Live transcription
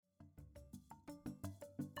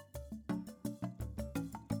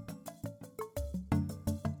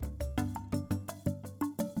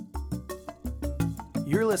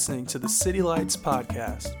You're listening to the City Lights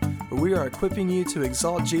Podcast, where we are equipping you to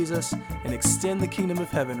exalt Jesus and extend the kingdom of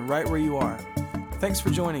heaven right where you are. Thanks for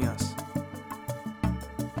joining us.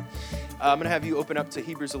 I'm going to have you open up to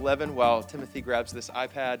Hebrews 11 while Timothy grabs this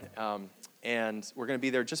iPad, and we're going to be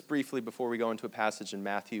there just briefly before we go into a passage in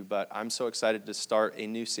Matthew, but I'm so excited to start a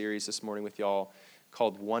new series this morning with y'all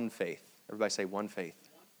called One Faith. Everybody say One Faith.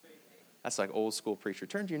 That's like old school preacher.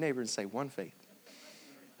 Turn to your neighbor and say One Faith.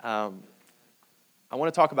 I want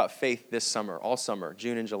to talk about faith this summer, all summer,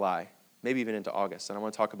 June and July, maybe even into August. And I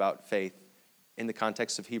want to talk about faith in the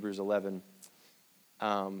context of Hebrews 11.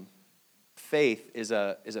 Faith is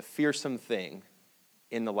a fearsome thing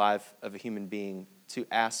in the life of a human being. To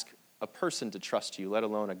ask a person to trust you, let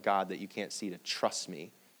alone a God that you can't see to trust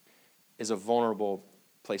me, is a vulnerable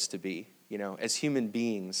place to be. You know, as human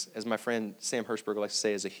beings, as my friend Sam Hirschberg likes to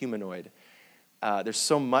say, as a humanoid, there's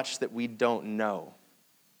so much that we don't know.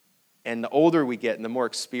 And the older we get and the more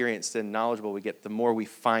experienced and knowledgeable we get, the more we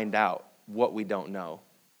find out what we don't know.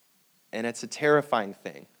 And it's a terrifying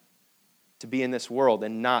thing to be in this world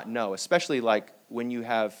and not know, especially like when you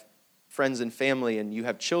have friends and family and you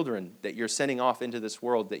have children that you're sending off into this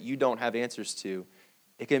world that you don't have answers to.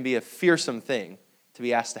 It can be a fearsome thing to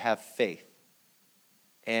be asked to have faith.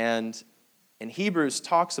 And Hebrews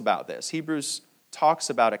talks about this. Hebrews talks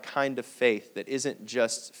about a kind of faith that isn't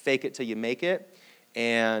just fake it till you make it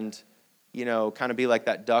and, you know, kind of be like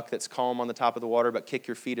that duck that's calm on the top of the water but kick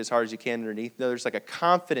your feet as hard as you can underneath. No, there's like a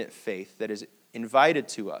confident faith that is invited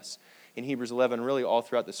to us in Hebrews 11, really all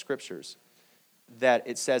throughout the scriptures, that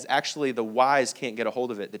it says actually the wise can't get a hold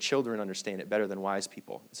of it. The children understand it better than wise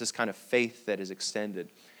people. It's this kind of faith that is extended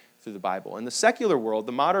through the Bible. In the secular world,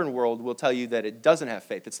 the modern world will tell you that it doesn't have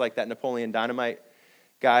faith. It's like that Napoleon Dynamite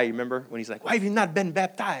guy, you remember, when he's like, why have you not been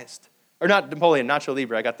baptized? Or not Napoleon, Nacho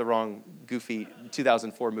Libre. I got the wrong goofy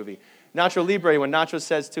 2004 movie. Nacho Libre, when Nacho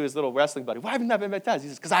says to his little wrestling buddy, why have you not been baptized? He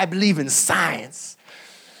says, because I believe in science.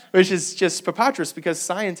 Which is just preposterous because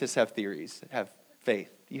scientists have theories, have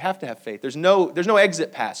faith. You have to have faith. There's no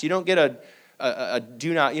exit pass. You don't get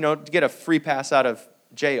a free pass out of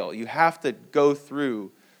jail. You have to go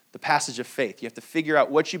through the passage of faith. You have to figure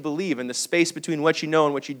out what you believe and the space between what you know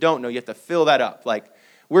and what you don't know. You have to fill that up. Like,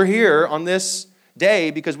 we're here on this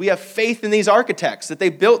day because we have faith in these architects, that they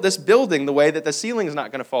built this building the way that the ceiling is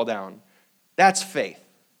not going to fall down. That's faith.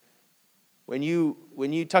 When you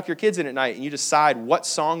tuck your kids in at night and you decide what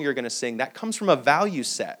song you're going to sing, that comes from a value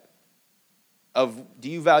set of,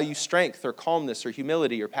 do you value strength or calmness or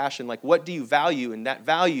humility or passion? Like, what do you value? And that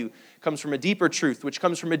value comes from a deeper truth, which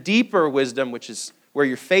comes from a deeper wisdom, which is where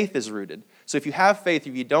your faith is rooted. So if you have faith,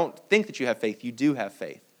 if you don't think that you have faith, you do have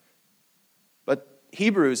faith. But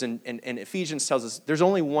Hebrews and Ephesians tells us there's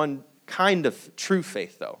only one kind of true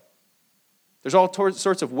faith, though. There's all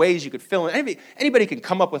sorts of ways you could fill in. Anybody can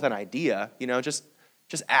come up with an idea, you know, just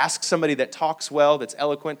ask somebody that talks well, that's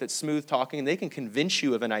eloquent, that's smooth talking, and they can convince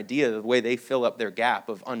you of an idea of the way they fill up their gap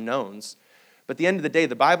of unknowns. But at the end of the day,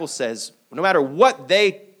 the Bible says, no matter what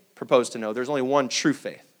they propose to know, there's only one true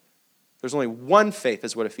faith. There's only one faith,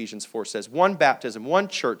 is what Ephesians 4 says. One baptism, one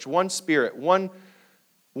church, one spirit, one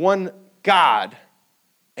God,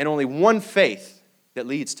 and only one faith that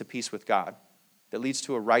leads to peace with God, that leads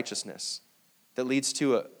to a righteousness, that leads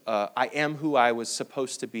to I am who I was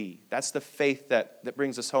supposed to be. That's the faith that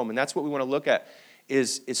brings us home. And that's what we want to look at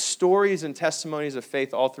is stories and testimonies of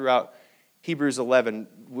faith all throughout Hebrews 11.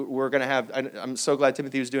 We're going to have, I'm so glad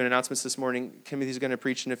Timothy was doing announcements this morning. Timothy's going to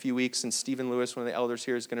preach in a few weeks, and Stephen Lewis, one of the elders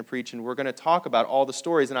here, is going to preach. And we're going to talk about all the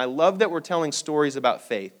stories. And I love that we're telling stories about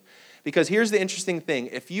faith. Because here's the interesting thing.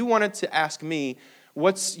 If you wanted to ask me,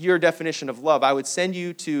 what's your definition of love? I would send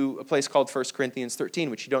you to a place called 1 Corinthians 13,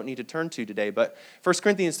 which you don't need to turn to today. But 1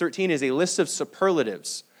 Corinthians 13 is a list of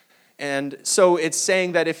superlatives. And so it's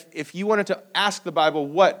saying that if you wanted to ask the Bible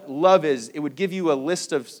what love is, it would give you a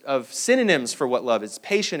list of synonyms for what love is,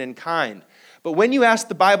 patient and kind. But when you ask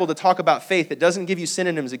the Bible to talk about faith, it doesn't give you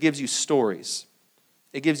synonyms, it gives you stories.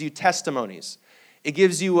 It gives you testimonies. It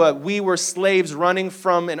gives you we were slaves running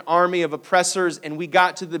from an army of oppressors, and we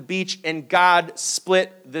got to the beach, and God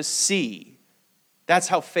split the sea. That's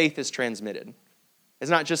how faith is transmitted.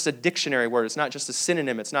 It's not just a dictionary word. It's not just a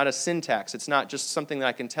synonym. It's not a syntax. It's not just something that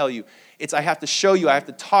I can tell you. It's I have to show you. I have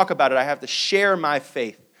to talk about it. I have to share my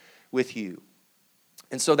faith with you.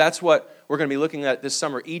 And so that's what we're going to be looking at this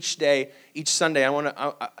summer. Each day, each Sunday,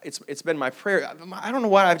 it's been my prayer. I don't know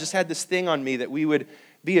why. I've just had this thing on me that we would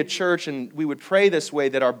be a church and we would pray this way,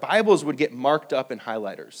 that our Bibles would get marked up in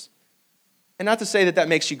highlighters. And not to say that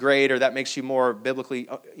makes you great or that makes you more biblically,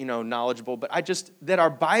 knowledgeable, but that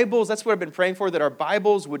our Bibles, that's what I've been praying for, that our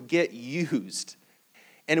Bibles would get used.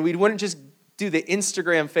 And we wouldn't just do the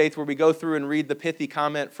Instagram faith where we go through and read the pithy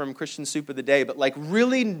comment from Christian Soup of the Day, but like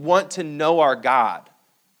really want to know our God.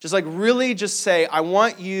 Just like really just say, I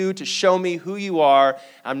want you to show me who you are.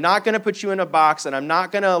 I'm not going to put you in a box, and I'm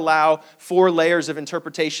not going to allow 4 layers of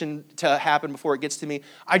interpretation to happen before it gets to me.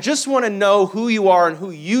 I just want to know who you are and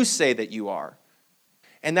who you say that you are.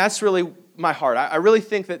 And that's really my heart. I really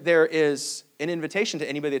think that there is an invitation to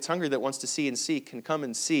anybody that's hungry that wants to see and seek can come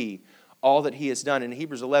and see all that he has done. In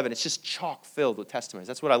Hebrews 11, it's just chock filled with testimonies.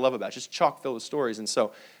 That's what I love about it. It's just chock filled with stories. And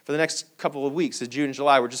so for the next couple of weeks, June and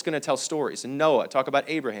July, we're just going to tell stories. And Noah, talk about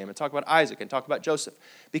Abraham, and talk about Isaac, and talk about Joseph.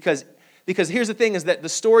 Because here's the thing is that the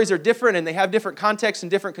stories are different, and they have different contexts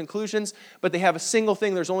and different conclusions, but they have a single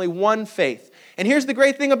thing. There's only one faith. And here's the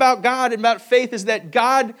great thing about God and about faith is that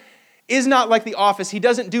God is not like The Office. He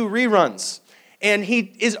doesn't do reruns. And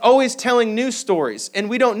he is always telling new stories. And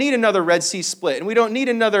we don't need another Red Sea split. And we don't need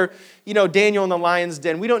another, Daniel in the lion's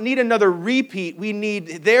den. We don't need another repeat. We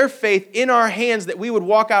need their faith in our hands that we would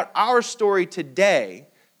walk out our story today,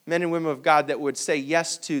 men and women of God that would say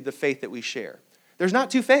yes to the faith that we share. There's not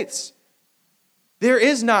two faiths. There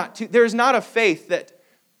is not a faith that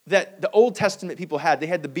the Old Testament people had. They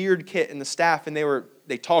had the beard kit and the staff, and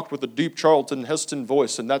they talked with a deep Charlton Heston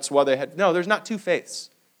voice, and that's why they had. No, there's not two faiths.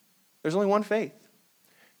 There's only one faith.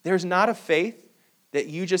 There's not a faith that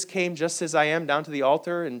you just came just as I am down to the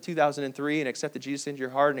altar in 2003 and accepted Jesus into your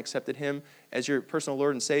heart and accepted him as your personal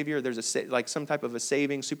Lord and Savior. There's some type of a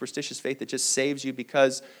saving, superstitious faith that just saves you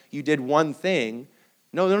because you did one thing.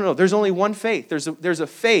 No. There's only one faith. There's a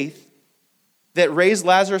faith that raised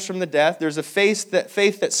Lazarus from the death. There's a faith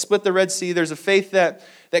that split the Red Sea. There's a faith that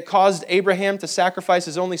caused Abraham to sacrifice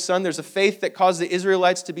his only son. There's a faith that caused the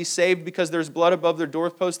Israelites to be saved because there's blood above their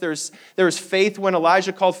doorpost. There was faith when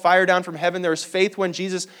Elijah called fire down from heaven. There was faith when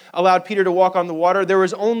Jesus allowed Peter to walk on the water. There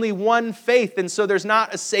was only one faith, and so there's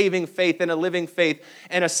not a saving faith and a living faith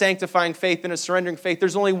and a sanctifying faith and a surrendering faith.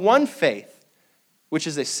 There's only one faith, which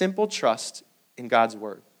is a simple trust in God's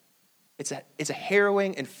word. It's a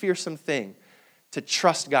harrowing and fearsome thing to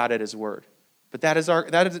trust God at his word. But that is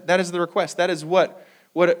the request. That is what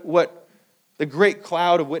the great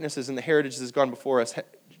cloud of witnesses and the heritage that has gone before us,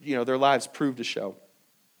 their lives prove to show.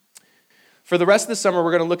 For the rest of the summer,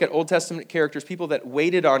 we're going to look at Old Testament characters, people that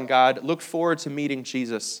waited on God, looked forward to meeting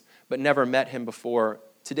Jesus, but never met him before.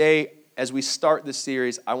 Today, as we start this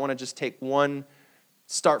series, I want to just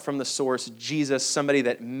start from the source, Jesus, somebody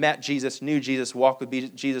that met Jesus, knew Jesus, walked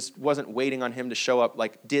with Jesus, wasn't waiting on him to show up,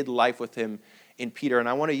 did life with him in Peter. And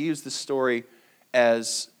I want to use this story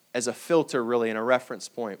as a filter, really, and a reference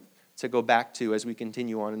point to go back to as we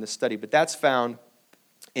continue on in this study. But that's found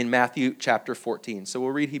in Matthew chapter 14. So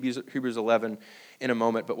we'll read Hebrews 11 in a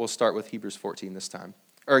moment, but we'll start with Hebrews 14 this time.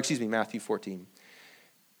 Matthew 14.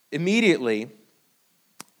 Immediately,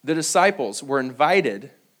 the disciples were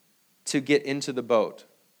invited to get into the boat.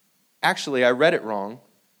 Actually, I read it wrong.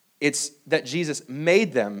 It's that Jesus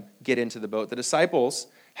made them get into the boat. The disciples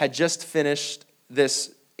had just finished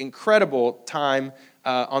this incredible time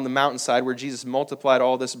on the mountainside where Jesus multiplied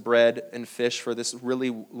all this bread and fish for this really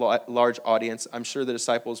large audience. I'm sure the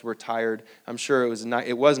disciples were tired. I'm sure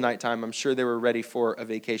it was nighttime. I'm sure they were ready for a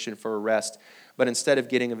vacation, for a rest. But instead of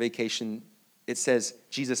getting a vacation, it says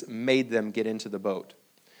Jesus made them get into the boat.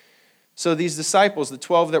 So these disciples, the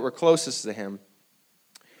 12 that were closest to him,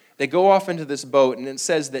 they go off into this boat, and it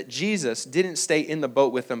says that Jesus didn't stay in the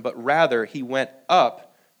boat with them, but rather he went up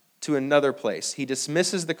to another place. He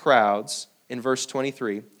dismisses the crowds in verse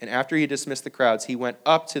 23, and after he dismissed the crowds, he went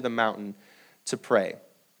up to the mountain to pray.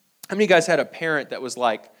 How many of you guys had a parent that was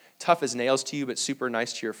tough as nails to you, but super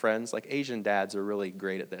nice to your friends? Asian dads are really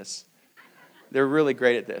great at this. They're really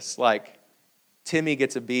great at this. Timmy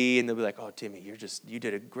gets a B, and they'll be like, "Oh, Timmy, you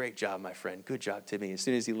did a great job, my friend. Good job, Timmy." As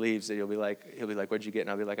soon as he leaves, he'll be like, "What'd you get?" And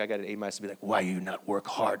I'll be like, "I got an A-." He'll be like, "Why you not work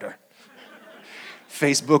harder?"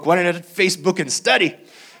 Facebook, why didn't I Facebook and study?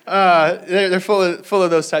 They're full of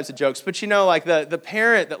those types of jokes. But the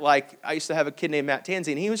parent that I used to have a kid named Matt Tanzi,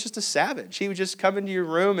 and he was just a savage. He would just come into your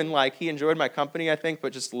room and he enjoyed my company, I think,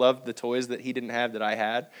 but just loved the toys that he didn't have that I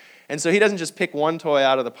had. And so he doesn't just pick one toy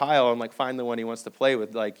out of the pile and find the one he wants to play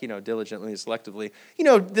with, diligently and selectively.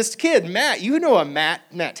 This kid, Matt, a Matt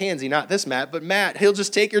Tanzi, not this Matt, but Matt, he'll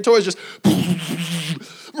just take your toys, just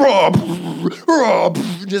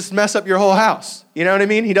mess up your whole house. You know what I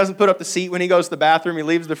mean? He doesn't put up the seat when he goes to the bathroom. He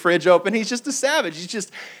leaves the fridge open. He's just a savage. He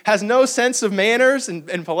just has no sense of manners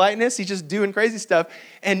and politeness. He's just doing crazy stuff.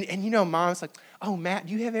 And mom's like, Oh, Matt,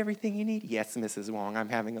 do you have everything you need? Yes, Mrs. Wong, I'm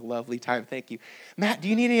having a lovely time, thank you. Matt, do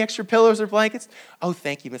you need any extra pillows or blankets? Oh,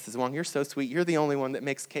 thank you, Mrs. Wong, you're so sweet. You're the only one that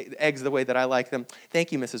makes eggs the way that I like them.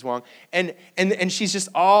 Thank you, Mrs. Wong. And she's just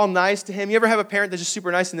all nice to him. You ever have a parent that's just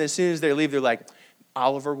super nice, and then as soon as they leave, they're like,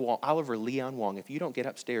 Oliver Leon Wong, if you don't get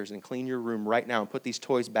upstairs and clean your room right now and put these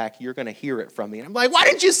toys back, you're going to hear it from me. And I'm like, why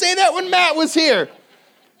didn't you say that when Matt was here?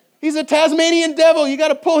 He's a Tasmanian devil. You got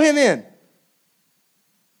to pull him in.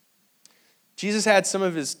 Jesus had some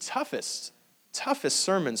of his toughest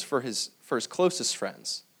sermons for his closest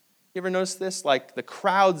friends. You ever notice this? Like the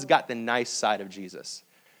crowds got the nice side of Jesus.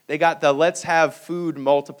 They got the let's have food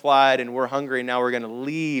multiplied and we're hungry, now we're going to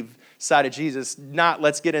leave side of Jesus, not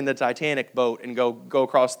let's get in the Titanic boat and go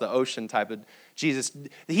across the ocean type of Jesus.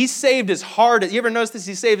 He saved his hardest, you ever notice this?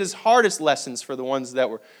 He saved his hardest lessons for the ones that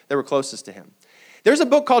were closest to him. There's a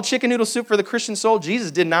book called Chicken Noodle Soup for the Christian Soul.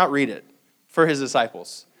 Jesus did not read it for his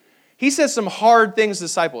disciples. He says some hard things to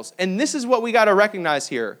disciples. And this is what we got to recognize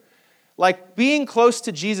here. Like being close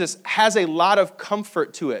to Jesus has a lot of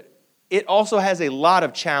comfort to it. It also has a lot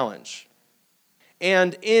of challenge.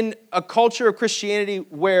 And in a culture of Christianity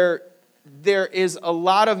where there is a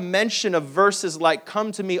lot of mention of verses like,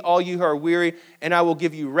 come to me all you who are weary and I will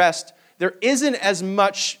give you rest, there isn't as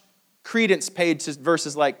much credence paid to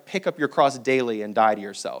verses like, pick up your cross daily and die to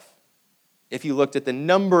yourself. If you looked at the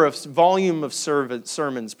volume of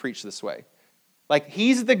sermons preached this way. Like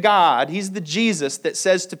he's the God, he's the Jesus that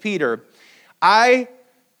says to Peter, I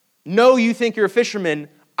know you think you're a fisherman,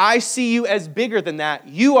 I see you as bigger than that.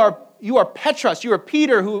 You are Petros, you are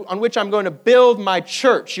Peter on which I'm going to build my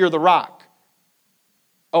church. You're the rock.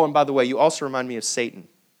 Oh, and by the way, you also remind me of Satan.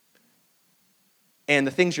 And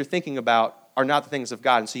the things you're thinking about are not the things of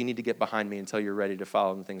God, and so you need to get behind me until you're ready to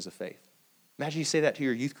follow in the things of faith. Imagine you say that to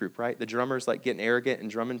your youth group, right? The drummer's like getting arrogant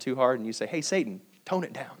and drumming too hard, and you say, hey, Satan, tone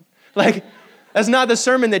it down. Like, that's not the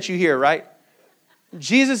sermon that you hear, right?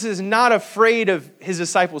 Jesus is not afraid of his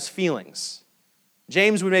disciples' feelings.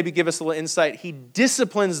 James would maybe give us a little insight. He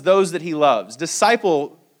disciplines those that he loves.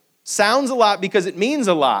 Disciple sounds a lot because it means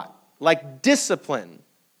a lot, like discipline,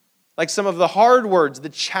 like some of the hard words, the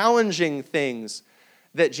challenging things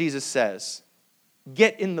that Jesus says.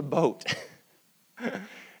 Get in the boat.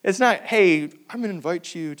 It's not, hey, I'm going to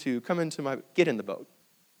invite you to come into get in the boat.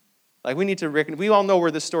 Like we all know where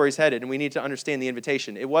this story's headed, and we need to understand the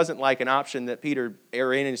invitation. It wasn't like an option that Peter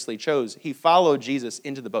erroneously chose. He followed Jesus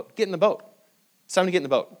into the boat. Get in the boat. It's time to get in the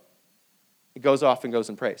boat. He goes off and goes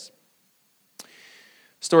and prays.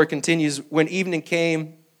 Story continues. When evening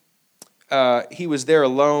came, he was there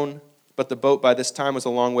alone, but the boat by this time was a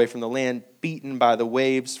long way from the land, beaten by the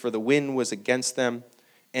waves, for the wind was against them.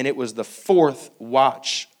 And it was the fourth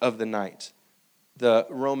watch of the night. The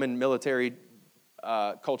Roman military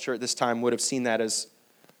culture at this time would have seen that as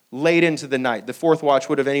late into the night. The fourth watch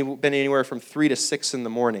would have been anywhere from 3 to 6 in the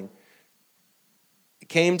morning. It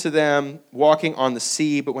came to them walking on the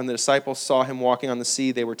sea, but when the disciples saw him walking on the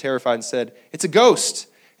sea, they were terrified and said, it's a ghost.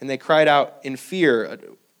 And they cried out in fear.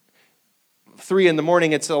 3 in the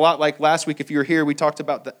morning, it's a lot like last week. If you were here, we talked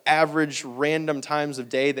about the average random times of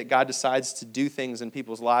day that God decides to do things in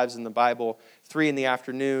people's lives in the Bible. 3 in the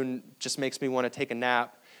afternoon just makes me want to take a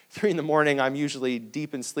nap. 3 in the morning, I'm usually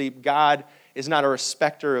deep in sleep. God is not a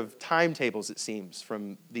respecter of timetables, it seems,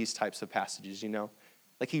 from these types of passages, you know.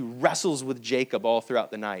 Like he wrestles with Jacob all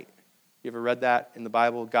throughout the night. You ever read that in the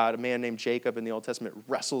Bible? God, a man named Jacob in the Old Testament,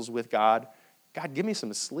 wrestles with God. God, give me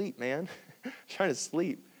some sleep, man. I'm trying to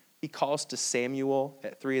sleep. He calls to Samuel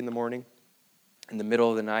at 3 in the morning, in the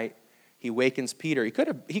middle of the night. He wakens Peter. He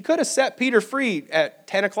could have set Peter free at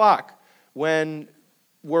 10 o'clock when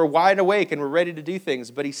we're wide awake and we're ready to do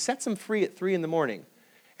things, but he sets him free at 3 in the morning.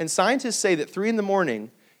 And scientists say that 3 in the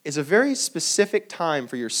morning is a very specific time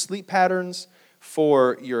for your sleep patterns,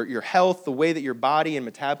 for your health, the way that your body and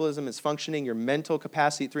metabolism is functioning, your mental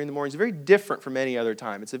capacity at 3 in the morning is very different from any other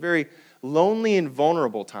time. It's a very lonely and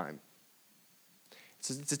vulnerable time.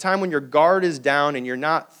 It's a time when your guard is down and you're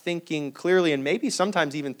not thinking clearly, and maybe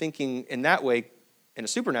sometimes even thinking in that way, in a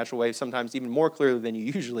supernatural way, sometimes even more clearly than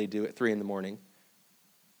you usually do at 3 in the morning.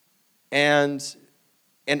 And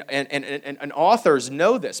authors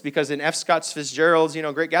know this because in F. Scott Fitzgerald's,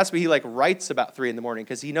 Great Gatsby, he writes about 3 in the morning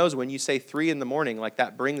because he knows when you say 3 in the morning,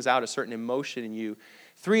 that brings out a certain emotion in you.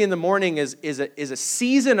 3 in the morning is a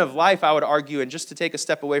season of life, I would argue, and just to take a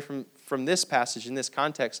step away from this passage in this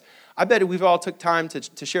context, I bet we've all took time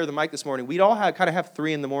to share the mic this morning. We'd all kind of have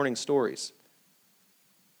 3 in the morning stories.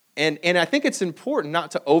 And I think it's important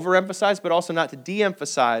not to overemphasize, but also not to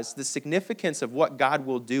de-emphasize the significance of what God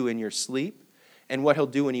will do in your sleep and what he'll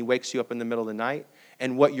do when he wakes you up in the middle of the night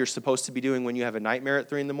and what you're supposed to be doing when you have a nightmare at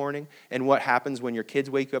 3 in the morning and what happens when your kids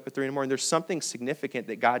wake you up at 3 in the morning. There's something significant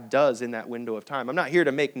that God does in that window of time. I'm not here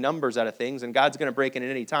to make numbers out of things, and God's going to break in at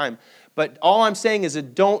any time. But all I'm saying is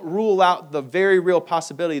that don't rule out the very real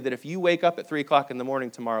possibility that if you wake up at 3 o'clock in the morning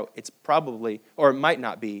tomorrow, it's probably, or it might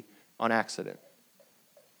not be, on accident.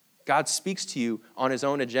 God speaks to you on his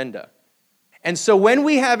own agenda. And so when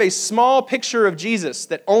we have a small picture of Jesus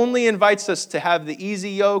that only invites us to have the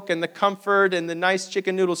easy yoke and the comfort and the nice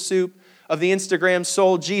chicken noodle soup of the Instagram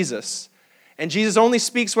soul Jesus, and Jesus only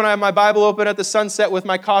speaks when I have my Bible open at the sunset with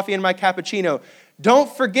my coffee and my cappuccino,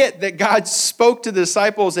 don't forget that God spoke to the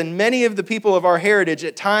disciples and many of the people of our heritage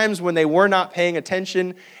at times when they were not paying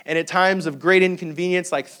attention and at times of great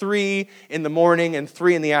inconvenience, like 3 in the morning and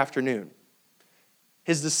 3 in the afternoon.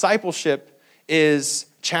 His discipleship is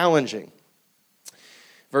challenging.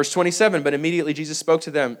 Verse 27, but immediately Jesus spoke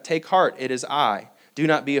to them, take heart, it is I. Do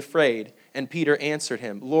not be afraid. And Peter answered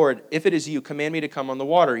him, Lord, if it is you, command me to come on the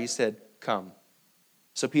water. He said, come.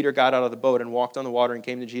 So Peter got out of the boat and walked on the water and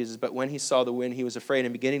came to Jesus. But when he saw the wind, he was afraid,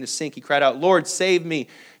 and beginning to sink, he cried out, Lord, save me.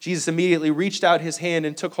 Jesus immediately reached out his hand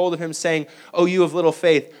and took hold of him, saying, O you of little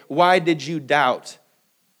faith, why did you doubt?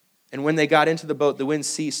 And when they got into the boat, the wind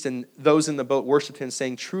ceased, and those in the boat worshipped him,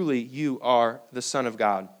 saying, truly, you are the Son of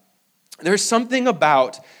God. There's something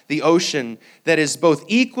about the ocean that is both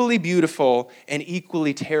equally beautiful and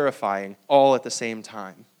equally terrifying all at the same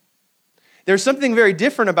time. There's something very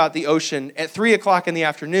different about the ocean at 3 o'clock in the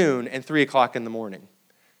afternoon and 3 o'clock in the morning.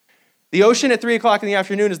 The ocean at 3 o'clock in the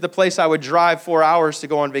afternoon is the place I would drive 4 hours to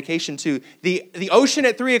go on vacation to. The ocean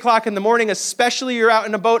at 3 o'clock in the morning, especially you're out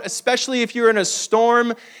in a boat, especially if you're in a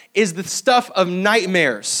storm, is the stuff of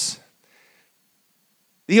nightmares.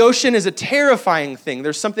 The ocean is a terrifying thing.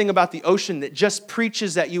 There's something about the ocean that just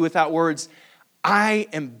preaches at you without words. I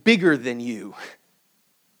am bigger than you.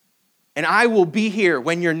 And I will be here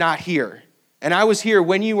when you're not here. And I was here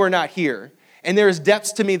when you were not here. And there is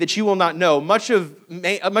depths to me that you will not know. Much of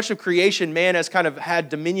creation, man has kind of had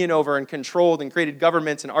dominion over and controlled and created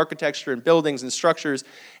governments and architecture and buildings and structures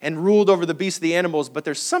and ruled over the beasts of the animals. But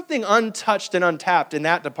there's something untouched and untapped in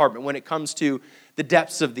that department when it comes to the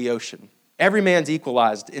depths of the ocean. Every man's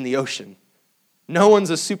equalized in the ocean. No one's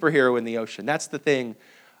a superhero in the ocean. That's the thing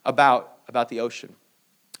about the ocean.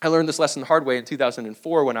 I learned this lesson the hard way in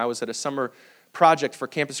 2004 when I was at a summer project for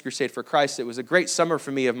Campus Crusade for Christ. It was a great summer for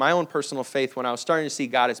me of my own personal faith when I was starting to see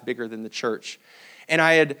God as bigger than the church. And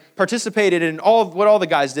I had participated in what all the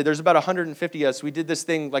guys did. There's about 150 of us. We did this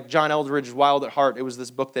thing like John Eldredge, Wild at Heart. It was this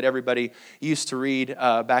book that everybody used to read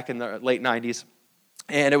back in the late 90s.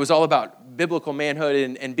 And it was all about biblical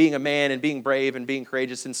manhood and being a man and being brave and being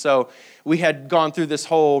courageous. And so we had gone through this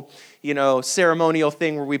whole, ceremonial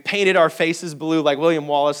thing where we painted our faces blue like William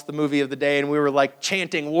Wallace, the movie of the day. And we were like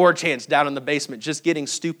chanting war chants down in the basement, just getting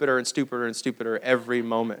stupider and stupider and stupider every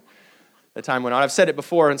moment. The time went on. I've said it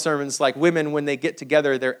before in sermons, like women, when they get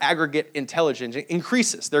together, their aggregate intelligence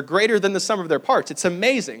increases. They're greater than the sum of their parts. It's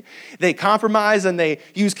amazing. They compromise and they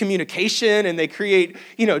use communication and they create,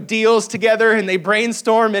 deals together and they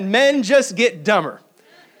brainstorm, and men just get dumber.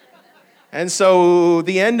 And so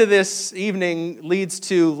the end of this evening leads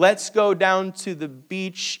to, let's go down to the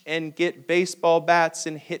beach and get baseball bats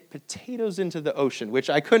and hit potatoes into the ocean, which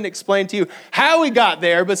I couldn't explain to you how we got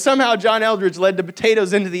there, but somehow John Eldredge led to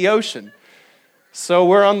potatoes into the ocean. So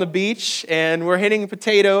we're on the beach, and we're hitting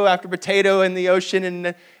potato after potato in the ocean,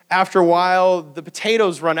 and after a while, the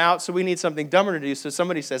potatoes run out, so we need something dumber to do. So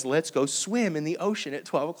somebody says, let's go swim in the ocean at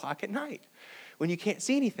 12 o'clock at night when you can't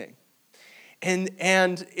see anything. And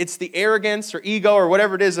it's the arrogance or ego or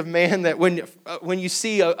whatever it is of man that when you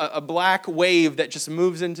see a black wave that just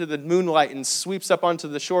moves into the moonlight and sweeps up onto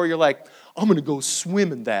the shore, you're like, I'm going to go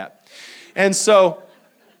swim in that. And so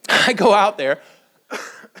I go out there.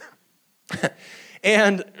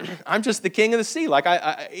 And I'm just the king of the sea. Like,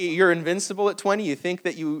 you're invincible at 20. You think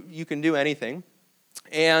that you can do anything.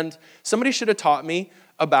 And somebody should have taught me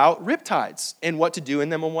about riptides and what to do in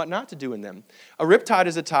them and what not to do in them. A riptide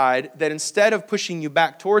is a tide that instead of pushing you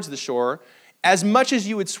back towards the shore, as much as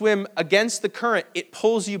you would swim against the current, it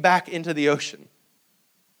pulls you back into the ocean.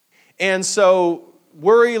 And so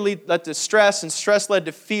worry led to stress, and stress led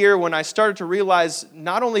to fear. When I started to realize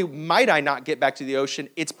not only might I not get back to the ocean,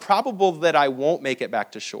 it's probable that I won't make it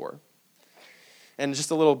back to shore. And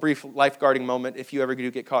just a little brief lifeguarding moment, if you ever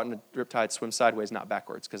do get caught in a riptide, swim sideways, not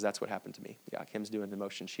backwards, because that's what happened to me. Yeah, Kim's doing the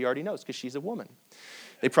motion. She already knows because she's a woman.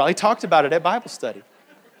 They probably talked about it at Bible study.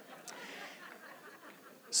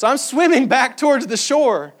 So I'm swimming back towards the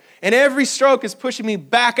shore, and every stroke is pushing me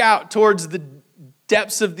back out towards the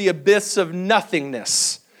depths of the abyss of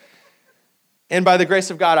nothingness. And by the grace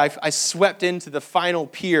of God, I swept into the final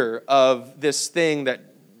pier of this thing that,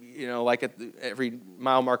 like at every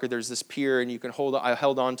mile marker, there's this pier, and I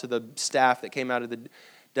held on to the staff that came out of the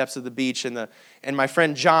depths of the beach, and my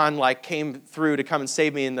friend John came through to come and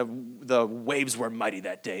save me, and the waves were mighty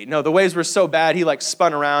that day. No, the waves were so bad, he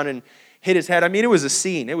spun around and hit his head. I mean, it was a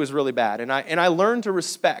scene. It was really bad. And I learned to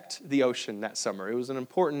respect the ocean that summer. It was an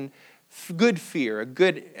important, good fear,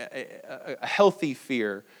 a healthy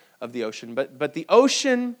fear of the ocean. But the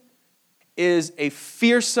ocean is a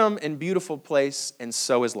fearsome and beautiful place, and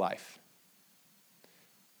so is life.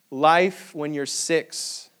 Life, when you're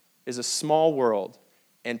 6, is a small world,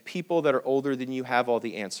 and people that are older than you have all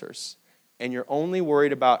the answers. And you're only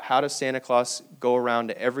worried about how does Santa Claus go around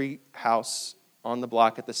to every house on the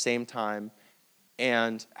block at the same time,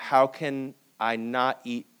 and how can I not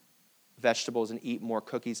eat vegetables and eat more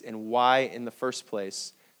cookies, and why in the first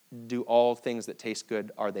place do all things that taste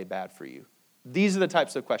good, are they bad for you? These are the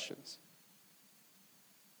types of questions.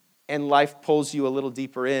 And life pulls you a little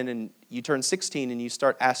deeper in, and you turn 16 and you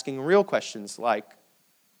start asking real questions like,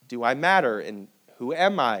 do I matter? And who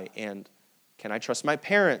am I? And can I trust my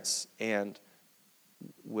parents? And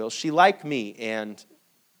will she like me? And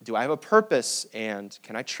do I have a purpose? And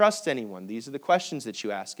can I trust anyone? These are the questions that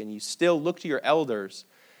you ask. And you still look to your elders,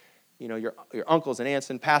 your uncles and aunts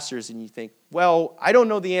and pastors, and you think, well, I don't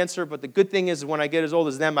know the answer, but the good thing is when I get as old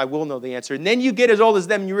as them, I will know the answer. And then you get as old as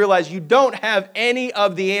them and you realize you don't have any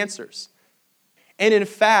of the answers. And in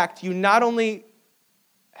fact, you not only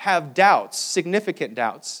have doubts, significant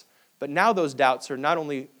doubts, but now those doubts are not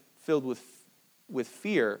only filled with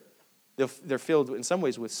fear, they're filled in some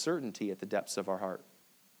ways with certainty at the depths of our heart.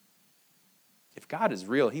 If God is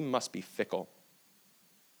real, he must be fickle.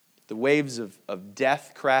 The waves of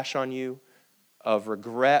death crash on you, of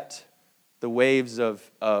regret, the waves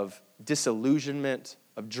of disillusionment,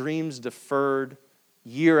 of dreams deferred,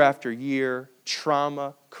 year after year,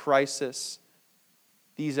 trauma, crisis.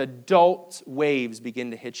 These adult waves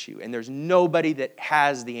begin to hit you, and there's nobody that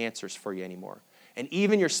has the answers for you anymore. And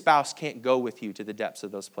even your spouse can't go with you to the depths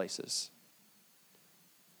of those places.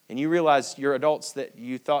 And you realize your adults that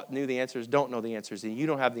you thought knew the answers don't know the answers, and you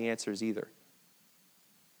don't have the answers either.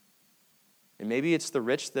 And maybe it's the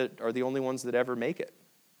rich that are the only ones that ever make it.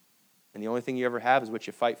 And the only thing you ever have is what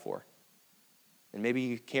you fight for. And maybe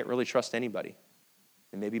you can't really trust anybody.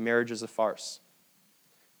 And maybe marriage is a farce.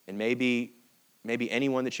 And maybe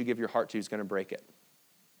anyone that you give your heart to is going to break it.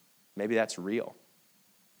 Maybe that's real.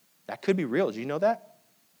 That could be real. Did you know that?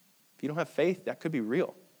 If you don't have faith, that could be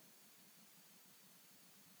real.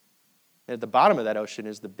 And at the bottom of that ocean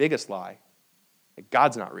is the biggest lie, that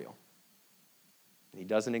God's not real. And he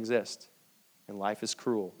doesn't exist. And life is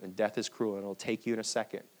cruel, and death is cruel, and it'll take you in a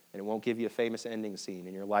second, and it won't give you a famous ending scene,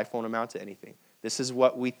 and your life won't amount to anything. This is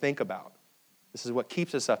what we think about. This is what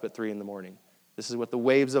keeps us up at 3 a.m. This is what the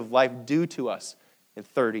waves of life do to us in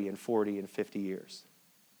 30 and 40 and 50 years.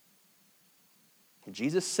 And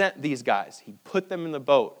Jesus sent these guys. He put them in the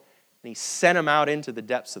boat, and he sent them out into the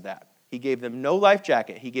depths of that. He gave them no life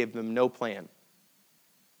jacket. He gave them no plan.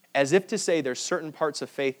 As if to say there's certain parts of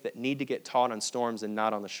faith that need to get taught on storms and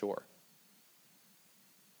not on the shore.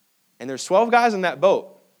 And there's 12 guys in that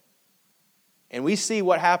boat. And we see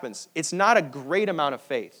what happens. It's not a great amount of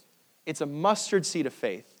faith. It's a mustard seed of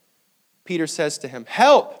faith. Peter says to him,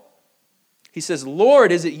 help. He says,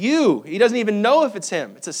 Lord, is it you? He doesn't even know if it's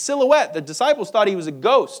him. It's a silhouette. The disciples thought he was a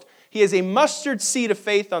ghost. He has a mustard seed of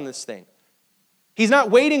faith on this thing. He's not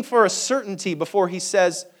waiting for a certainty before he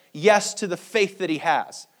says yes to the faith that he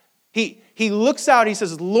has. He looks out, he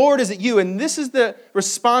says, Lord, is it you? And this is the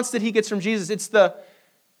response that he gets from Jesus. It's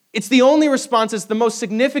the only response, it's the most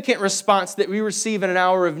significant response that we receive in an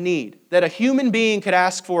hour of need, that a human being could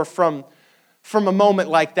ask for from a moment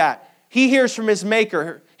like that. He hears from his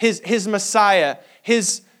maker, his Messiah,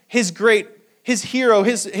 his hero,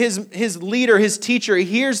 his leader, his teacher. He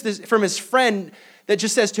hears this from his friend that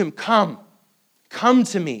just says to him, come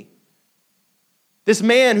to me. This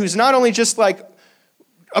man who's not only just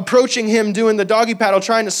approaching him, doing the doggy paddle,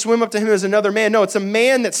 trying to swim up to him as another man. No, it's a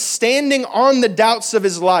man that's standing on the doubts of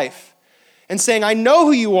his life and saying, I know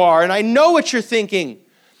who you are, and I know what you're thinking.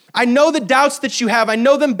 I know the doubts that you have. I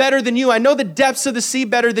know them better than you. I know the depths of the sea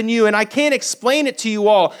better than you, and I can't explain it to you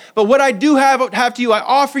all. But what I do have to you, I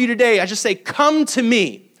offer you today. I just say, come to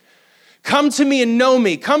me. Come to me and know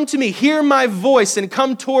me. Come to me, hear my voice, and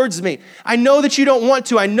come towards me. I know that you don't want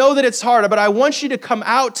to. I know that it's hard, but I want you to come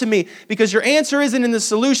out to me because your answer isn't in the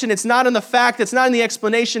solution. It's not in the fact. It's not in the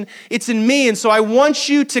explanation. It's in me. And so I want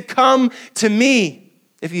you to come to me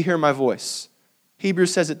if you hear my voice.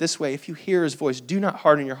 Hebrews says it this way, if you hear his voice, do not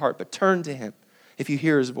harden your heart, but turn to him. if you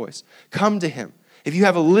hear his voice. Come to him. If you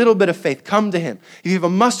have a little bit of faith, come to him. If you have a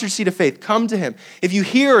mustard seed of faith, come to him. If you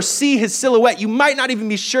hear or see his silhouette, you might not even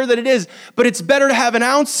be sure that it is, but it's better to have an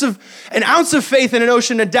ounce of faith and an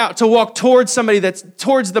ocean of doubt to walk towards somebody that's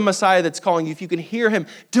towards the Messiah that's calling you. If you can hear him,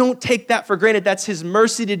 don't take that for granted. That's his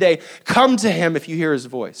mercy today. Come to him if you hear his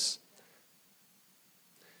voice.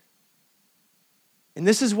 And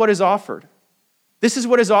this is what is offered. This is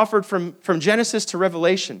what is offered from Genesis to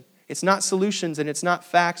Revelation. It's not solutions, and it's not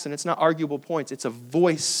facts, and it's not arguable points. It's a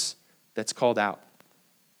voice that's called out.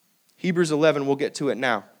 Hebrews 11, we'll get to it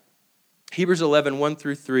now. Hebrews 11, 1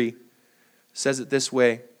 through 3 says it this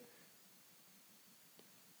way.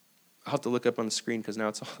 I'll have to look up on the screen because now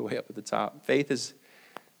it's all the way up at the top. Faith is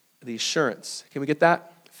the assurance. Can we get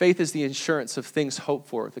that? Faith is the assurance of things hoped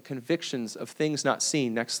for, the convictions of things not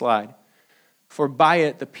seen. Next slide. For by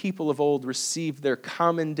it the people of old received their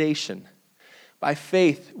commendation. By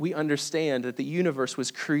faith, we understand that the universe was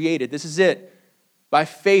created. This is it. By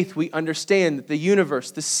faith, we understand that the universe,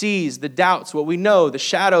 the seas, the doubts, what we know, the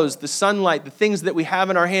shadows, the sunlight, the things that we have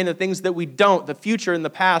in our hand, the things that we don't, the future and the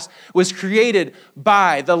past, was created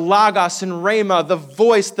by the Logos and Rhema, the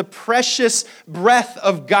voice, the precious breath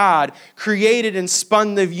of God, created and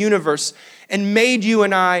spun the universe and made you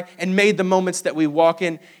and I and made the moments that we walk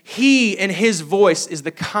in. He and his voice is the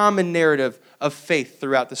common narrative of faith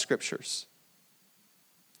throughout the scriptures.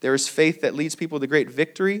 There is faith that leads people to great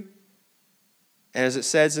victory. And as it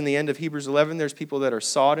says in the end of Hebrews 11, there's people that are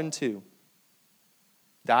sawed in two,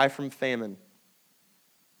 die from famine,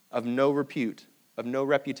 of no repute, of no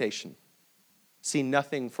reputation, see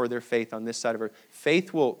nothing for their faith on this side of earth.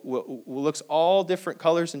 Faith looks all different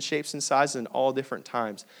colors and shapes and sizes in all different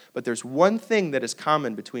times. But there's one thing that is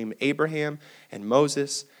common between Abraham and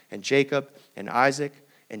Moses and Jacob and Isaac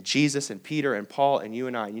and Jesus and Peter and Paul and you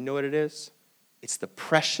and I. You know what it is? It's the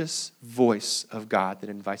precious voice of God that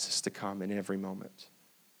invites us to come in every moment.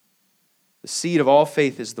 The seed of all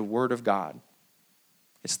faith is the Word of God.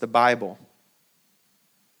 It's the Bible.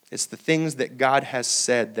 It's the things that God has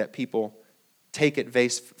said that people take at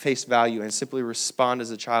face value and simply respond as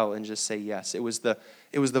a child and just say yes. It was the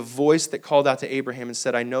voice that called out to Abraham and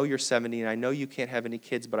said, I know you're 70 and I know you can't have any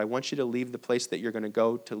kids, but I want you to leave the place that you're going to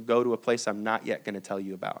go to a place I'm not yet going to tell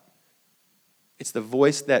you about. It's the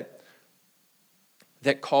voice that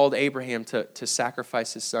called Abraham to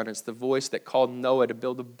sacrifice his son. It's the voice that called Noah to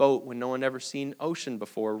build a boat when no one ever seen ocean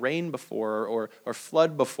before, rain before, or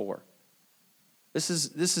flood before. This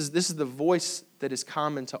is the voice that is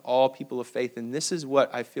common to all people of faith, and this is what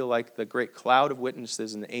I feel like the great cloud of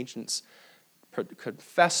witnesses and the ancients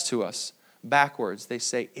confess to us backwards. They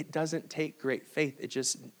say, it doesn't take great faith. It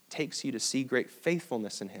just takes you to see great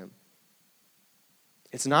faithfulness in him.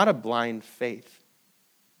 It's not a blind faith.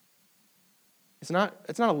 It's not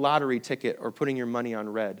a lottery ticket or putting your money on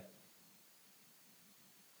red.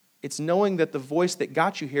 It's knowing that the voice that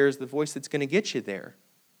got you here is the voice that's going to get you there.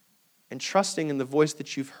 And trusting in the voice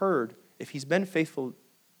that you've heard. If he's been faithful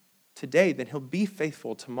today, then he'll be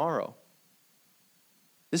faithful tomorrow.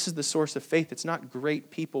 This is the source of faith. It's not great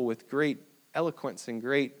people with great eloquence and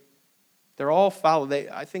they're all foul.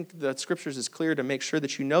 I think the scriptures is clear to make sure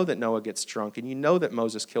that you know that Noah gets drunk and you know that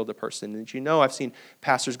Moses killed a person. And that you know, I've seen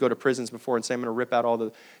pastors go to prisons before and say, I'm going to rip out all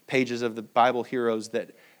the pages of the Bible heroes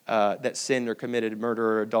that sinned or committed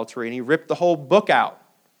murder or adultery. And he ripped the whole book out.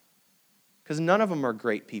 Because none of them are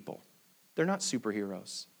great people. They're not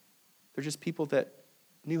superheroes. They're just people that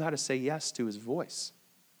knew how to say yes to his voice.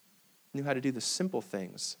 Knew how to do the simple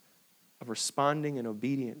things of responding in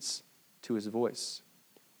obedience to his voice.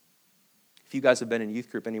 If you guys have been in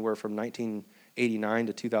youth group anywhere from 1989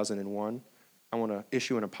 to 2001, I want to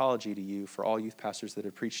issue an apology to you for all youth pastors that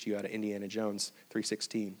have preached to you out of Indiana Jones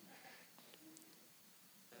 3:16.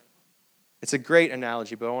 It's a great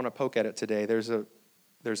analogy, but I want to poke at it today. There's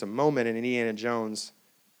a moment in Indiana Jones.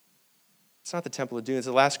 It's not the Temple of Doom. It's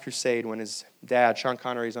the Last Crusade when his dad, Sean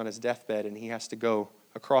Connery, is on his deathbed and he has to go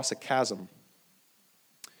across a chasm,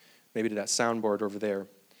 maybe to that soundboard over there,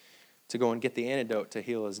 to go and get the antidote to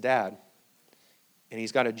heal his dad. And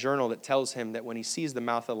he's got a journal that tells him that when he sees the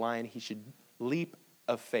mouth of the lion, he should leap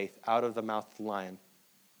of faith out of the mouth of the lion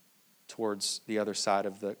towards the other side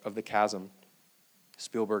of the chasm.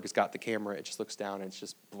 Spielberg has got the camera. It just looks down and it's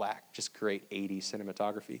just black, just great 80s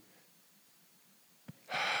cinematography.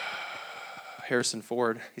 Harrison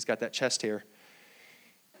Ford, he's got that chest hair,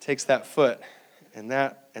 takes that foot and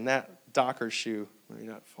that Docker shoe, let me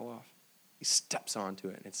not fall off. He steps onto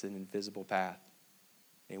it and it's an invisible path.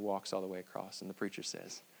 And he walks all the way across, and the preacher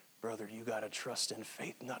says, brother, you got to trust in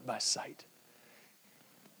faith, not by sight.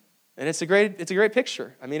 And it's a great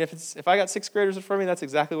picture. I mean, if I got sixth graders in front of me, that's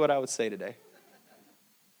exactly what I would say today.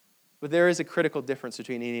 But there is a critical difference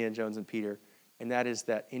between Indiana Jones and Peter, and that is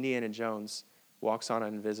that Indiana Jones walks on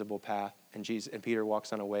an invisible path, and Peter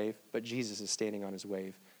walks on a wave, but Jesus is standing on his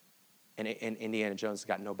wave, and Indiana Jones has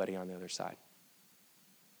got nobody on the other side.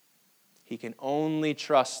 He can only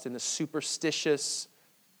trust in the superstitious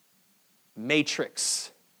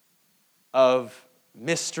matrix of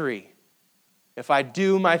mystery. If I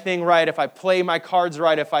do my thing right, if I play my cards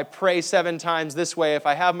right, if I pray 7 times this way, if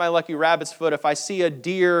I have my lucky rabbit's foot, if I see a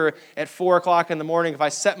deer at 4 o'clock in the morning, if I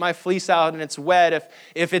set my fleece out and it's wet,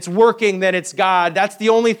 if it's working, then it's God. That's the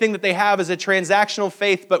only thing that they have is a transactional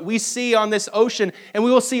faith. But we see on this ocean, and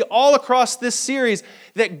we will see all across this series,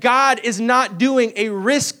 that God is not doing a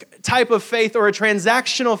risk type of faith or a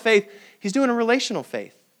transactional faith. He's doing a relational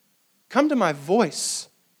faith. Come to my voice.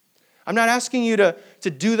 I'm not asking you to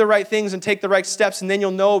do the right things and take the right steps and then you'll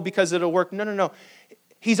know because it'll work. No.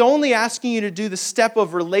 He's only asking you to do the step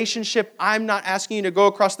of relationship. I'm not asking you to go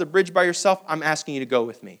across the bridge by yourself. I'm asking you to go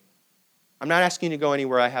with me. I'm not asking you to go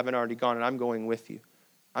anywhere I haven't already gone, and I'm going with you.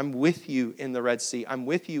 I'm with you in the Red Sea. I'm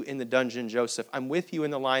with you in the dungeon, Joseph. I'm with you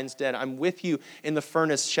in the lion's den. I'm with you in the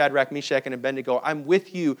furnace, Shadrach, Meshach, and Abednego. I'm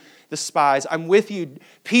with you, the spies. I'm with you,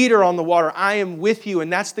 Peter on the water. I am with you,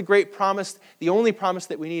 and that's the great promise. The only promise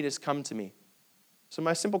that we need is come to me. So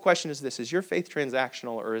my simple question is this: is your faith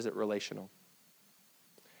transactional or is it relational?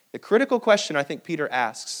 The critical question I think Peter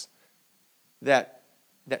asks that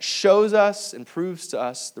shows us and proves to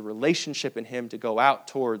us the relationship in him to go out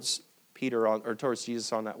towards towards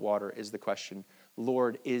Jesus on that water is the question,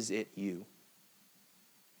 Lord, is it you?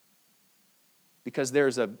 Because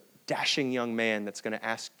there's a dashing young man that's going to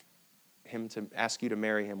ask you to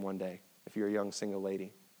marry him one day if you're a young single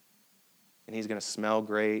lady. And he's going to smell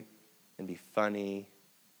great and be funny.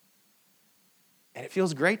 And it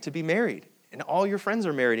feels great to be married. And all your friends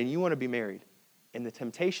are married and you want to be married. And the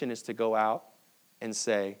temptation is to go out and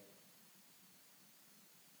say,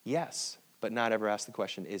 yes, but not ever ask the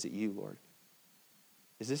question, is it you, Lord?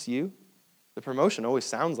 Is this you? The promotion always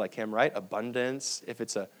sounds like him, right? Abundance, if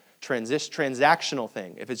it's a transactional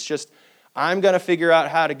thing. If it's just, I'm going to figure out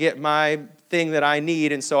how to get my thing that I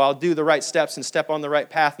need, and so I'll do the right steps and step on the right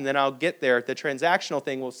path, and then I'll get there. The transactional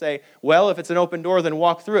thing will say, well, if it's an open door, then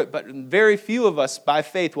walk through it. But very few of us, by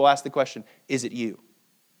faith, will ask the question, is it you?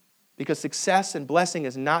 Because success and blessing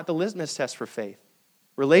is not the litmus test for faith.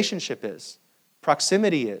 Relationship is.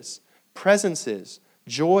 Proximity is. Presence is.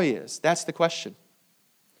 Joy is. That's the question.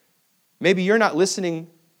 Maybe you're not listening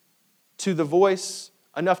to the voice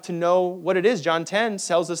enough to know what it is. John 10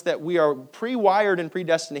 tells us that we are pre-wired and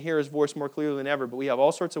predestined to hear his voice more clearly than ever, but we have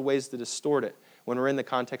all sorts of ways to distort it when we're in the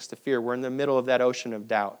context of fear. We're in the middle of that ocean of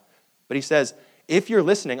doubt. But he says, if you're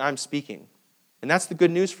listening, I'm speaking. And that's the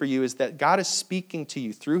good news for you, is that God is speaking to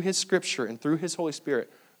you through his scripture and through his Holy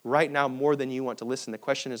Spirit right now more than you want to listen. The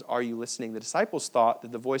question is, are you listening? The disciples thought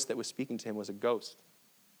that the voice that was speaking to him was a ghost.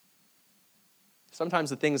 Sometimes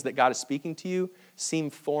the things that God is speaking to you seem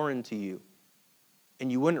foreign to you,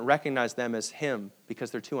 and you wouldn't recognize them as him because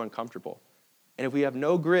they're too uncomfortable. And if we have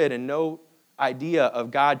no grid and no idea of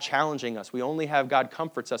God challenging us, we only have God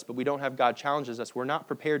comforts us, but we don't have God challenges us, we're not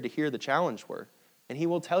prepared to hear the challenge word. And he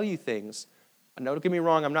will tell you things. No, don't get me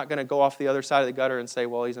wrong, I'm not going to go off the other side of the gutter and say,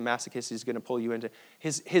 well, he's a masochist, he's going to pull you into.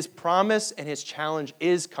 His promise and his challenge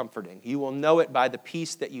is comforting. You will know it by the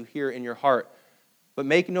peace that you hear in your heart. But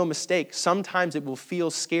make no mistake, sometimes it will feel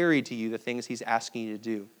scary to you, the things he's asking you to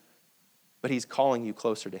do. But he's calling you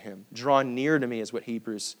closer to him. Draw near to me is what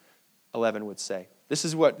Hebrews 11 would say.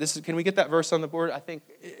 Can we get that verse on the board? I think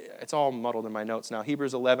it's all muddled in my notes now.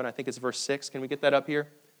 Hebrews 11, I think it's verse 6. Can we get that up here?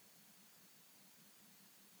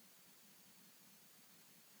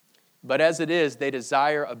 But as it is, they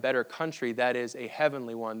desire a better country, that is a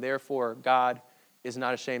heavenly one. Therefore, God is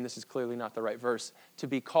not ashamed, this is clearly not the right verse, to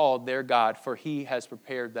be called their God, for he has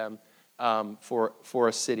prepared them for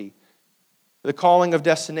a city. The calling of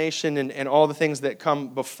destination and all the things that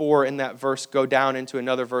come before in that verse go down into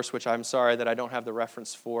another verse, which I'm sorry that I don't have the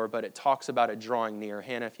reference for, but it talks about it drawing near.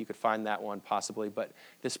 Hannah, if you could find that one possibly. But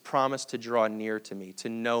this promise to draw near to me, to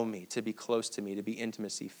know me, to be close to me, to be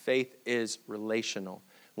intimacy. Faith is relational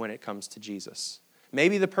when it comes to Jesus.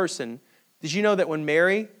 Maybe the person, did you know that when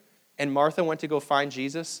Mary and Martha went to go find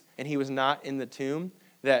Jesus and he was not in the tomb,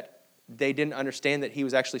 that they didn't understand that he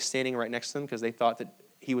was actually standing right next to them because they thought that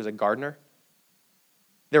he was a gardener?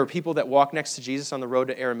 There were people that walked next to Jesus on the road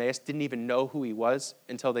to Emmaus, didn't even know who he was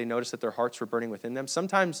until they noticed that their hearts were burning within them.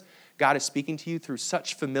 Sometimes God is speaking to you through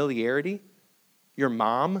such familiarity. Your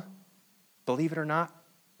mom, believe it or not,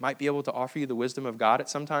 might be able to offer you the wisdom of God at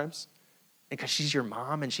sometimes. And because she's your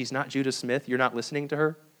mom and she's not Judah Smith, you're not listening to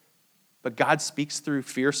her. But God speaks through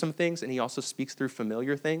fearsome things, and he also speaks through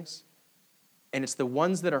familiar things. And it's the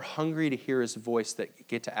ones that are hungry to hear his voice that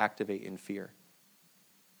get to activate in fear.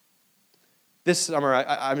 This summer,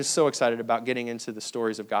 I'm just so excited about getting into the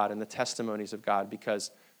stories of God and the testimonies of God,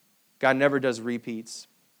 because God never does repeats.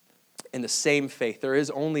 In the same faith, there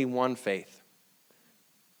is only one faith,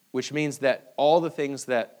 which means that all the things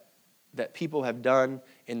that people have done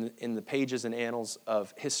in the pages and annals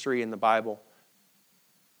of history in the Bible,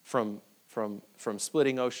 from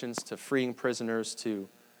splitting oceans to freeing prisoners to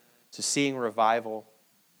seeing revival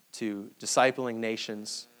to discipling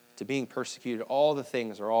nations, to being persecuted, all the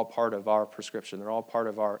things are all part of our prescription. They're all part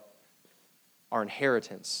of our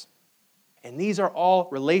inheritance. And these are all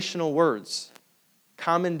relational words: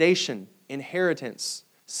 commendation, inheritance,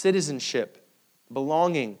 citizenship,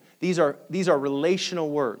 belonging. These are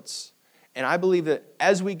relational words. And I believe that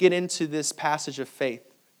as we get into this passage of faith,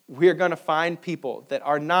 we're going to find people that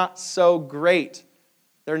are not so great.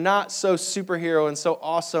 They're not so superhero and so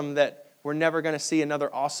awesome that we're never going to see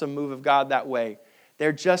another awesome move of God that way.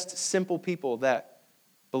 They're just simple people that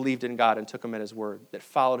believed in God and took him at his word, that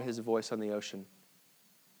followed his voice on the ocean.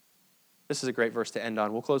 This is a great verse to end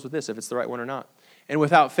on. We'll close with this, if it's the right one or not. And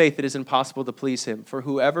without faith, it is impossible to please him. For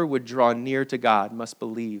whoever would draw near to God must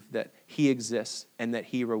believe that he exists and that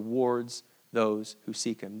he rewards those who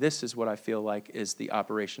seek him. This is what I feel like is the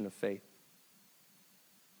operation of faith.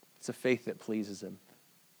 It's a faith that pleases him.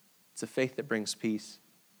 It's a faith that brings peace.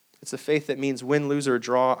 It's a faith that means win, lose, or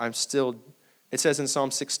draw, I'm still... It says in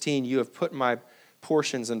Psalm 16, you have put my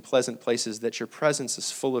portions in pleasant places, that your presence is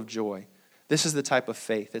full of joy. This is the type of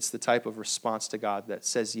faith. It's the type of response to God that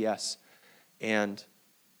says yes and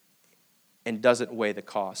doesn't weigh the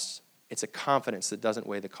costs. It's a confidence that doesn't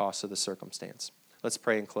weigh the costs of the circumstance. Let's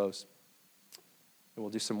pray and close. And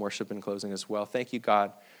we'll do some worship in closing as well. Thank you,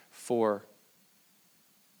 God, for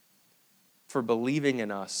believing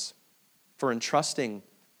in us, for entrusting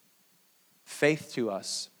faith to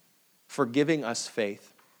us, for giving us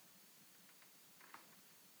faith.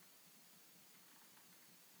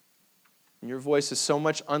 And your voice is so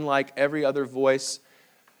much unlike every other voice.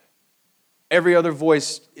 Every other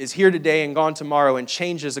voice is here today and gone tomorrow and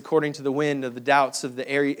changes according to the wind of the doubts of the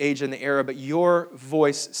age and the era, but your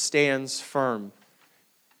voice stands firm.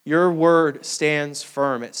 Your word stands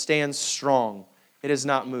firm. It stands strong. It is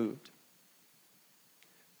not moved.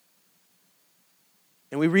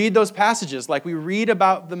 And we read those passages like we read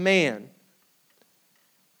about the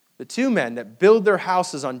two men that build their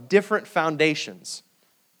houses on different foundations.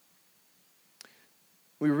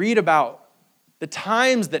 We read about the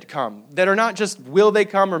times that come, that are not just will they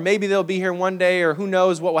come or maybe they'll be here one day or who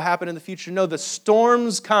knows what will happen in the future. No, the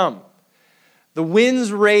storms come. The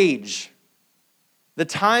winds rage. The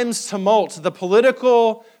times tumult. The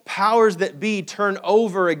political powers that be turn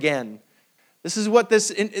over again. This is what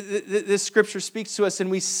this scripture speaks to us,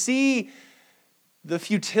 and we see the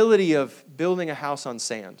futility of building a house on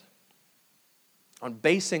sand, on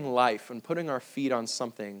basing life and putting our feet on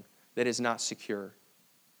something that is not secure.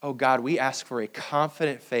 Oh God, we ask for a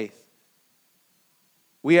confident faith.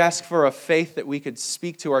 We ask for a faith that we could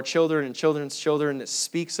speak to our children and children's children, that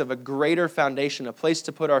speaks of a greater foundation, a place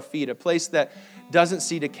to put our feet, a place that doesn't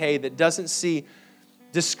see decay, that doesn't see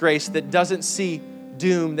disgrace, that doesn't see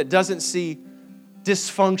doom, that doesn't see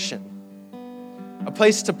dysfunction. A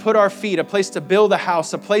place to put our feet, a place to build a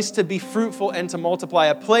house, a place to be fruitful and to multiply,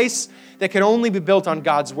 a place that can only be built on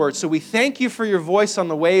God's word. So we thank you for your voice on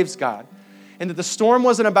the waves, God, and that the storm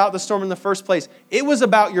wasn't about the storm in the first place. It was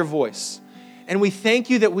about your voice. And we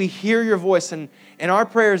thank you that we hear your voice, and our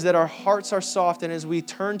prayers that our hearts are soft, and as we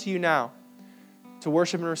turn to you now to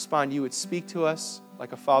worship and respond, you would speak to us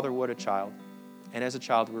like a father would a child. And as a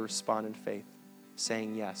child, we respond in faith,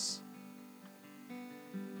 saying yes,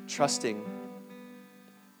 trusting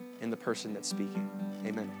in the person that's speaking.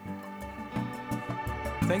 Amen.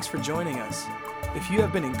 Thanks for joining us. If you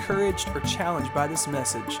have been encouraged or challenged by this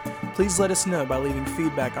message, please let us know by leaving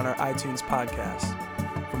feedback on our iTunes podcast.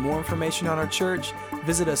 For more information on our church,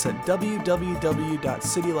 visit us at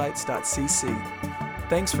www.citylights.cc.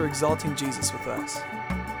 Thanks for exalting Jesus with us.